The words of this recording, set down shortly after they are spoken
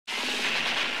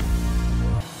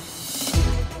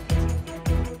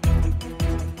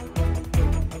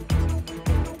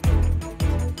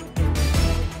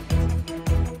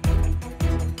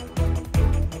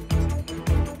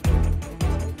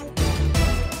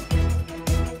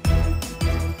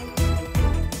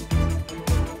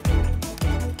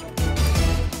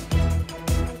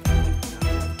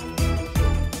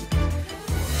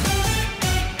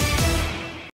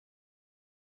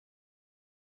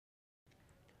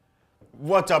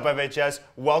What's up, FHS?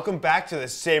 Welcome back to the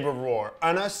Saber Roar.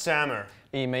 Ana Samer.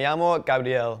 Y me llamo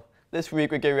Gabriel. This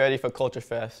week we get ready for Culture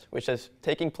Fest, which is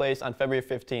taking place on February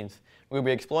 15th. We'll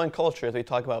be exploring culture as we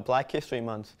talk about Black History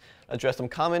Month, address some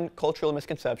common cultural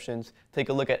misconceptions, take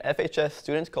a look at FHS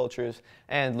students' cultures,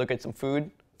 and look at some food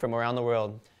from around the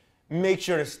world. Make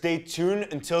sure to stay tuned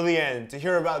until the end to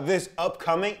hear about this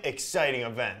upcoming exciting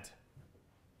event.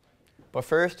 But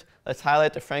first, let's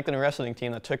highlight the Franklin wrestling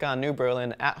team that took on New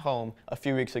Berlin at home a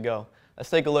few weeks ago. Let's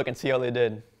take a look and see how they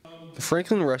did. The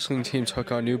Franklin wrestling team took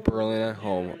on New Berlin at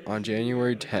home on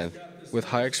January 10th, with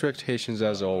high expectations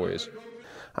as always.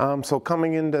 So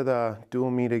coming into the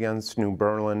dual meet against New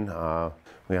Berlin,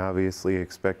 we obviously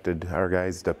expected our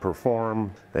guys to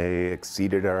perform. They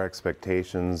exceeded our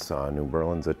expectations. New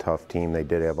Berlin's a tough team. They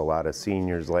did have a lot of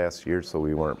seniors last year, so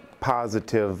we weren't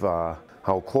positive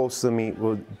how close the meet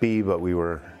would be, but we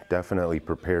were definitely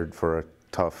prepared for a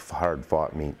tough,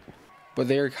 hard-fought meet. But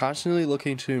they are constantly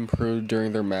looking to improve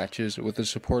during their matches with the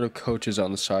support of coaches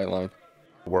on the sideline.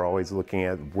 We're always looking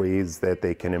at ways that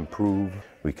they can improve.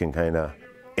 We can kind of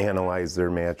analyze their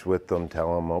match with them,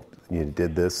 tell them, oh, you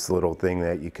did this little thing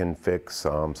that you can fix,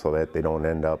 so that they don't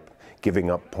end up giving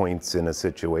up points in a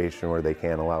situation where they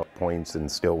can't allow points and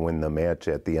still win the match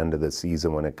at the end of the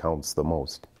season when it counts the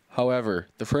most. However,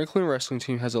 the Franklin wrestling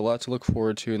team has a lot to look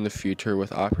forward to in the future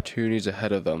with opportunities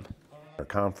ahead of them. Our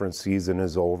conference season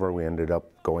is over. We ended up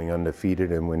going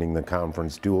undefeated and winning the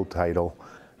conference dual title.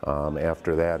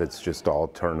 After that, it's just all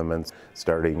tournaments.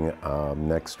 Starting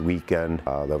next weekend,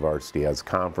 the varsity has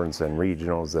conference and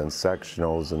regionals and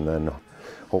sectionals, and then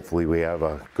hopefully we have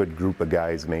a good group of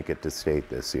guys make it to state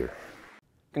this year.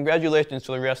 Congratulations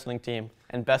to the wrestling team,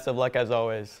 and best of luck as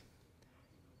always.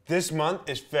 This month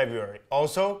is February,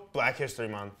 also Black History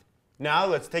Month. Now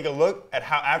let's take a look at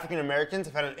how African Americans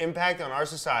have had an impact on our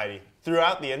society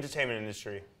throughout the entertainment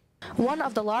industry. One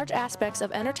of the large aspects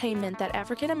of entertainment that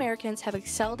African Americans have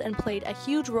excelled and played a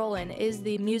huge role in is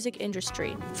the music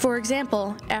industry. For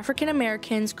example, African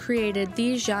Americans created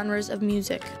these genres of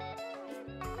music: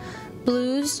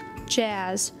 blues,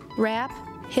 jazz, rap,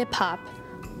 hip-hop,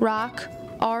 rock,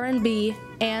 R&B,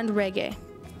 and reggae.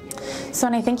 So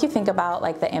when I think you think about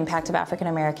like the impact of African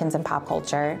Americans in pop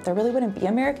culture, there really wouldn't be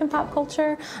American pop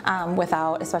culture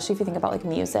without, especially if you think about like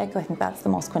music, I think that's the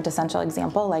most quintessential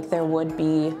example. Like there would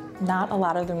be not a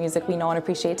lot of the music we know and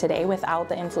appreciate today without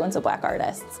the influence of Black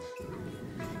artists.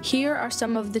 Here are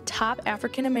some of the top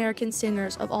African American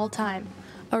singers of all time: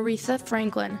 Aretha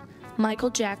Franklin, Michael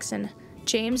Jackson,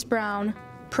 James Brown,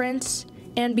 Prince,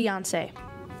 and Beyonce.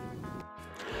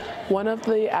 One of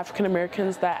the African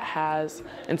Americans that has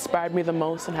inspired me the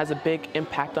most and has a big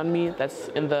impact on me that's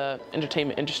in the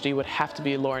entertainment industry would have to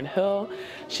be Lauryn Hill.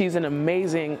 She's an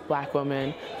amazing Black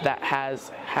woman that has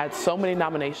had so many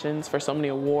nominations for so many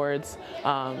awards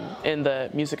in the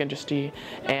music industry,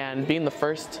 and being the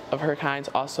first of her kind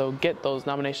to also get those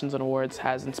nominations and awards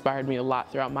has inspired me a lot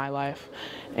throughout my life,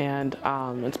 and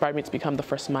inspired me to become the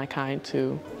first of my kind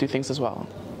to do things as well.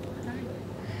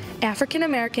 African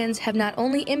Americans have not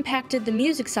only impacted the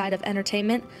music side of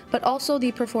entertainment, but also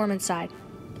the performance side.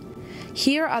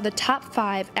 Here are the top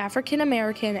 5 African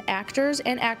American actors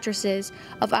and actresses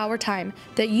of our time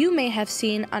that you may have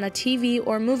seen on a TV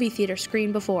or movie theater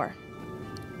screen before: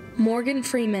 Morgan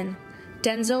Freeman,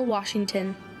 Denzel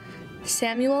Washington,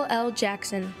 Samuel L.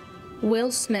 Jackson,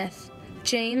 Will Smith,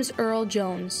 James Earl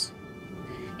Jones,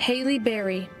 Halle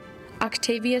Berry,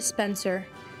 Octavia Spencer,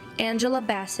 Angela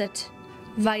Bassett,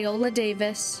 Viola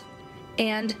Davis,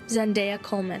 and Zendaya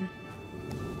Coleman.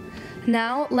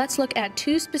 Now let's look at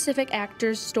 2 specific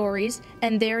actors' stories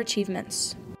and their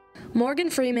achievements. Morgan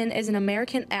Freeman is an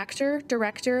American actor,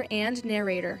 director, and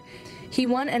narrator. He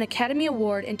won an Academy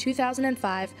Award in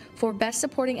 2005 for Best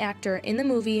Supporting Actor in the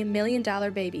movie $1 Million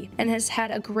Baby, and has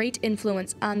had a great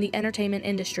influence on the entertainment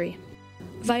industry.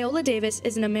 Viola Davis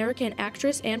is an American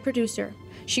actress and producer.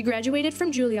 She graduated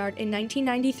from Juilliard in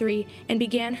 1993 and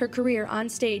began her career on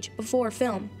stage before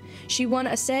film. She won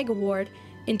a SAG Award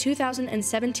in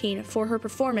 2017 for her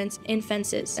performance in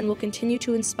Fences and will continue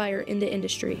to inspire in the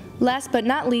industry. Last but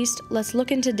not least, let's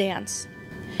look into dance.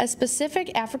 A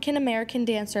specific African American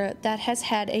dancer that has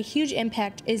had a huge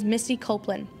impact is Misty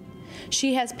Copeland.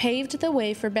 She has paved the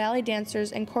way for ballet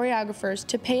dancers and choreographers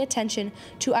to pay attention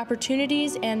to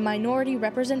opportunities and minority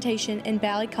representation in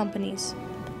ballet companies.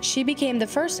 She became the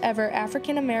first ever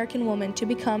African American woman to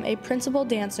become a principal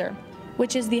dancer,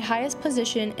 which is the highest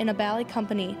position in a ballet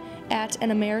company at an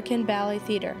American ballet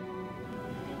theater.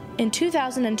 In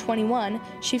 2021,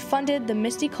 she funded the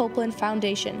Misty Copeland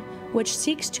Foundation, which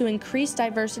seeks to increase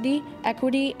diversity,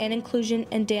 equity, and inclusion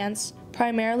in dance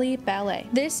primarily ballet.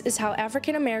 This is how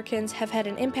African Americans have had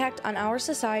an impact on our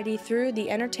society through the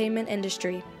entertainment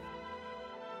industry.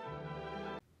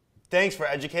 Thanks for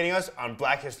educating us on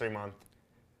Black History Month.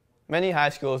 Many high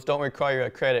schools don't require a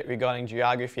credit regarding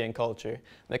geography and culture,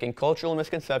 making cultural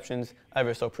misconceptions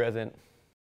ever so present.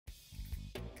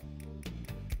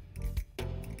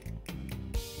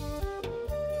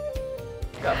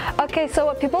 Okay, so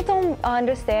what people don't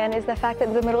understand is the fact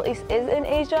that the Middle East is in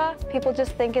Asia. People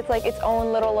just think it's like its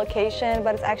own little location,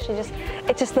 but it's actually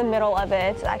just the middle of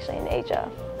it. It's actually in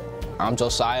Asia. I'm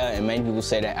Josiah, and many people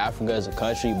say that Africa is a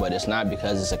country, but it's not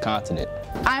because it's a continent.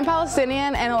 I'm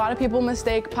Palestinian, and a lot of people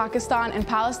mistake Pakistan and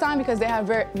Palestine because they have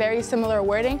very similar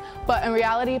wording, but in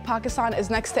reality, Pakistan is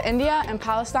next to India, and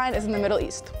Palestine is in the Middle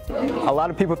East. A lot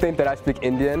of people think that I speak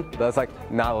Indian, that's like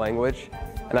not a language,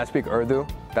 and I speak Urdu,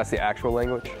 that's the actual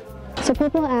language. So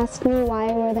people ask me why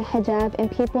I wear the hijab,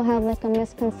 and people have like a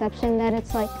misconception that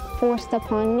it's like forced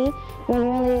upon me, when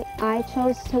really I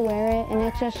chose to wear it, and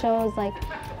it just shows like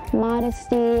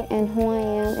modesty and who I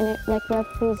am, and it like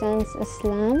represents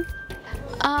Islam.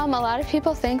 A lot of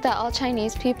people think that all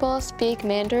Chinese people speak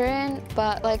Mandarin,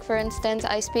 but like for instance,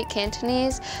 I speak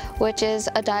Cantonese, which is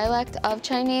a dialect of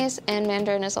Chinese, and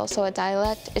Mandarin is also a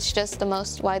dialect. It's just the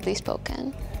most widely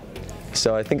spoken.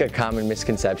 So I think a common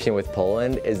misconception with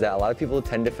Poland is that a lot of people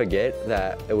tend to forget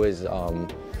that it was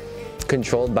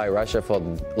controlled by Russia for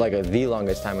like the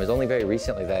longest time. It was only very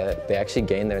recently that they actually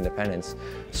gained their independence.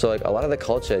 So like a lot of the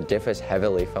culture differs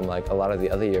heavily from like a lot of the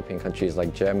other European countries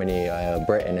like Germany,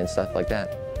 Britain and stuff like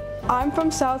that. I'm from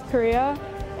South Korea,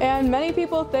 and many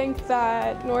people think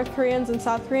that North Koreans and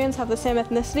South Koreans have the same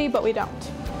ethnicity, but we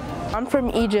don't. I'm from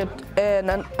Egypt, and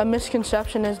a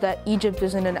misconception is that Egypt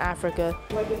isn't in Africa.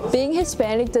 Being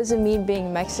Hispanic doesn't mean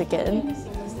being Mexican.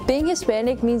 Being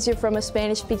Hispanic means you're from a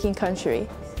Spanish-speaking country.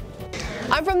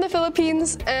 I'm from the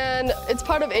Philippines, and it's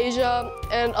part of Asia,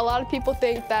 and a lot of people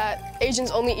think that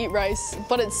Asians only eat rice,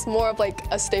 but it's more of like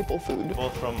a staple food.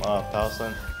 Both from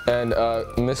Palestine. And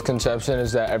misconception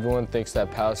is that everyone thinks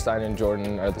that Palestine and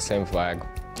Jordan are the same flag.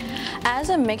 As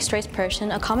a mixed race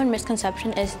person, a common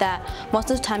misconception is that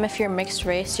most of the time if you're mixed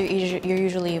race, you're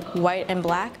usually white and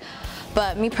black.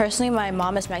 But me personally, my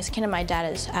mom is Mexican and my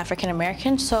dad is African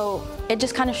American, so it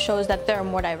just kind of shows that there are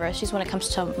more diversities when it comes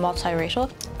to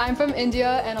multiracial. I'm from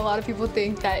India, and a lot of people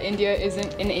think that India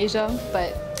isn't in Asia, but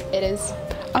it is.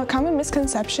 A common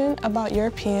misconception about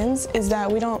Europeans is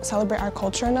that we don't celebrate our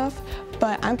culture enough,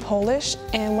 but I'm Polish,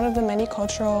 and one of the many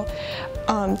cultural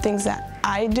things that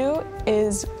I do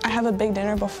is I have a big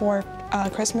dinner before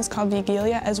Christmas called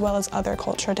Vigilia, as well as other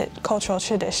cultural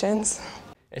traditions.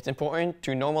 It's important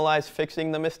to normalize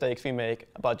fixing the mistakes we make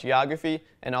about geography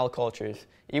and all cultures.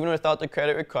 Even without the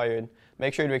credit required,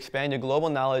 make sure to expand your global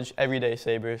knowledge every day,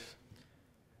 Sabers.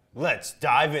 Let's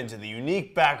dive into the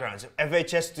unique backgrounds of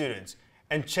FHS students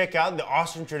and check out the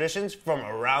awesome traditions from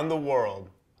around the world.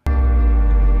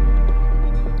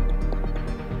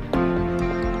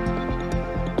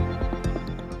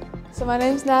 So my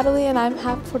name's Natalie, and I'm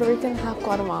half Puerto Rican, half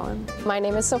Guatemalan. My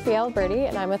name is Sophia Alberti,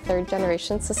 and I'm a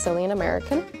third-generation Sicilian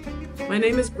American. My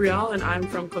name is Brielle, and I'm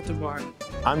from Cote d'Ivoire.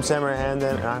 I'm Samer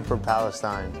Hamdan, and I'm from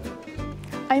Palestine.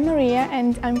 I'm Maria,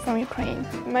 and I'm from Ukraine.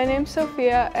 My name's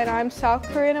Sophia, and I'm South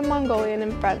Korean and Mongolian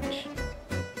and French.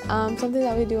 Something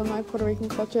that we do in my Puerto Rican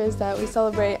culture is that we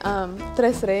celebrate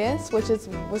Tres Reyes, which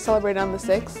was celebrated on the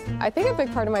 6th. I think a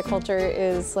big part of my culture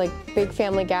is like big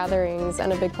family gatherings,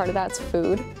 and a big part of that's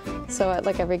food. So at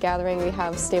like every gathering we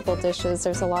have staple dishes.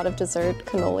 There's a lot of dessert,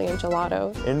 cannoli and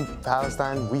gelato. In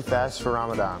Palestine, we fast for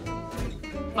Ramadan.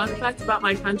 Fun fact about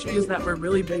my country is that we're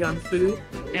really big on food,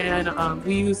 and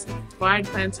we use fried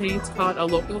plantains called a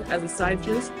loco as a side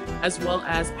dish, as well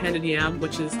as pounded yam,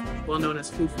 which is well known as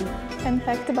fufu. Fun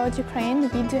fact about Ukraine,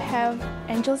 we do have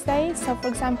Angels Day. So for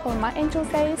example, my Angels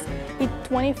Days eat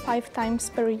 25 times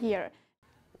per year.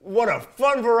 What a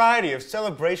fun variety of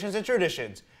celebrations and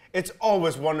traditions. It's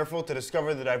always wonderful to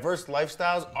discover the diverse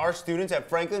lifestyles our students at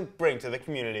Franklin bring to the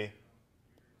community.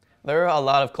 There are a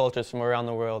lot of cultures from around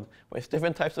the world with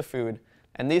different types of food,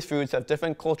 and these foods have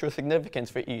different cultural significance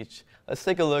for each. Let's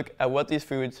take a look at what these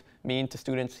foods mean to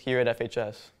students here at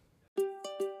FHS.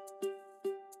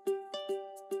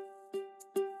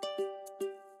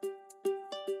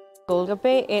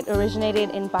 Golgappe, it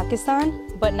originated in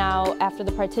Pakistan, but now after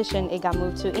the partition it got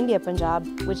moved to India Punjab,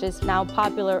 which is now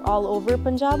popular all over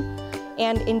Punjab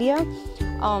and India.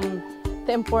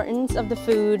 The importance of the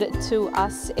food to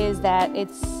us is that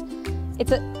it's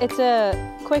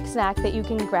a quick snack that you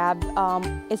can grab.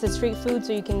 It's a street food,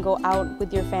 so you can go out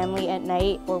with your family at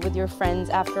night or with your friends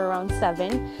after around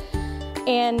 7.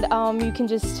 And you can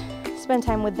just spend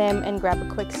time with them and grab a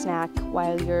quick snack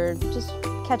while you're just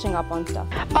catching up on stuff.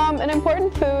 An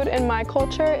important food in my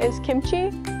culture is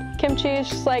kimchi. Kimchi is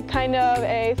just like kind of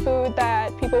a food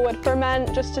that people would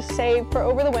ferment just to save for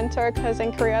over the winter, because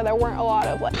in Korea there weren't a lot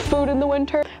of like food in the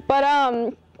winter. But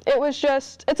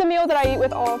it's a meal that I eat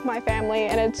with all of my family,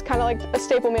 and it's kind of like a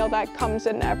staple meal that comes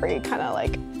in every kind of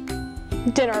like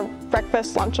dinner,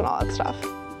 breakfast, lunch, and all that stuff.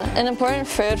 An important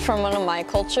food from one of my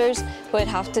cultures would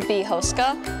have to be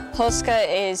hoska. Hoska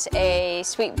is a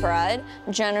sweet bread,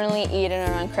 generally eaten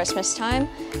around Christmas time.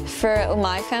 For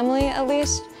my family, at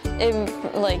least,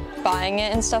 like buying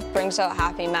it and stuff brings out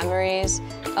happy memories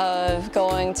of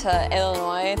going to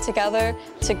Illinois together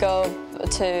to go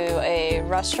to a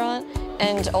restaurant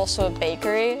and also a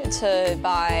bakery to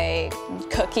buy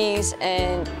cookies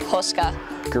and hoska.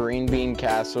 Green bean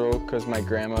casserole, because my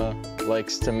grandma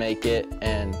likes to make it,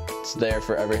 and it's there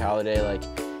for every holiday like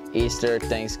Easter,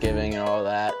 Thanksgiving, and all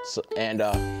that. So, and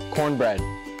cornbread.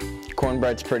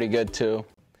 Cornbread's pretty good too.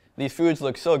 These foods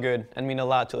look so good and mean a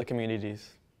lot to the communities.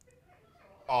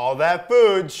 All that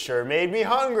food sure made me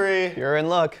hungry. You're in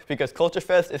luck, because Culture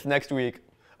Fest is next week.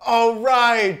 All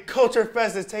right, Culture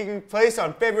Fest is taking place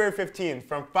on February 15th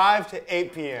from 5 to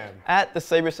 8 p.m. at the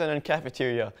Saber Center and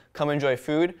Cafeteria. Come enjoy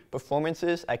food,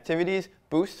 performances, activities,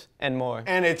 booths, and more.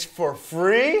 And it's for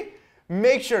free?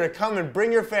 Make sure to come and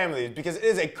bring your families, because it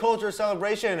is a cultural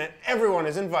celebration and everyone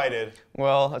is invited.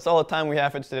 Well, that's all the time we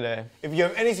have for today. If you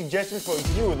have any suggestions for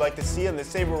what you would like to see on the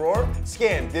Saber Roar,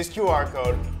 scan this QR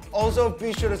code. Also,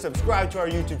 be sure to subscribe to our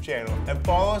YouTube channel and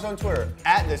follow us on Twitter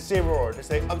at the Saber Roar to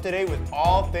stay up to date with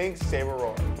all things Saber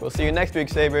Roar. We'll see you next week,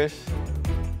 Sabers.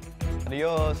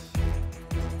 Adios.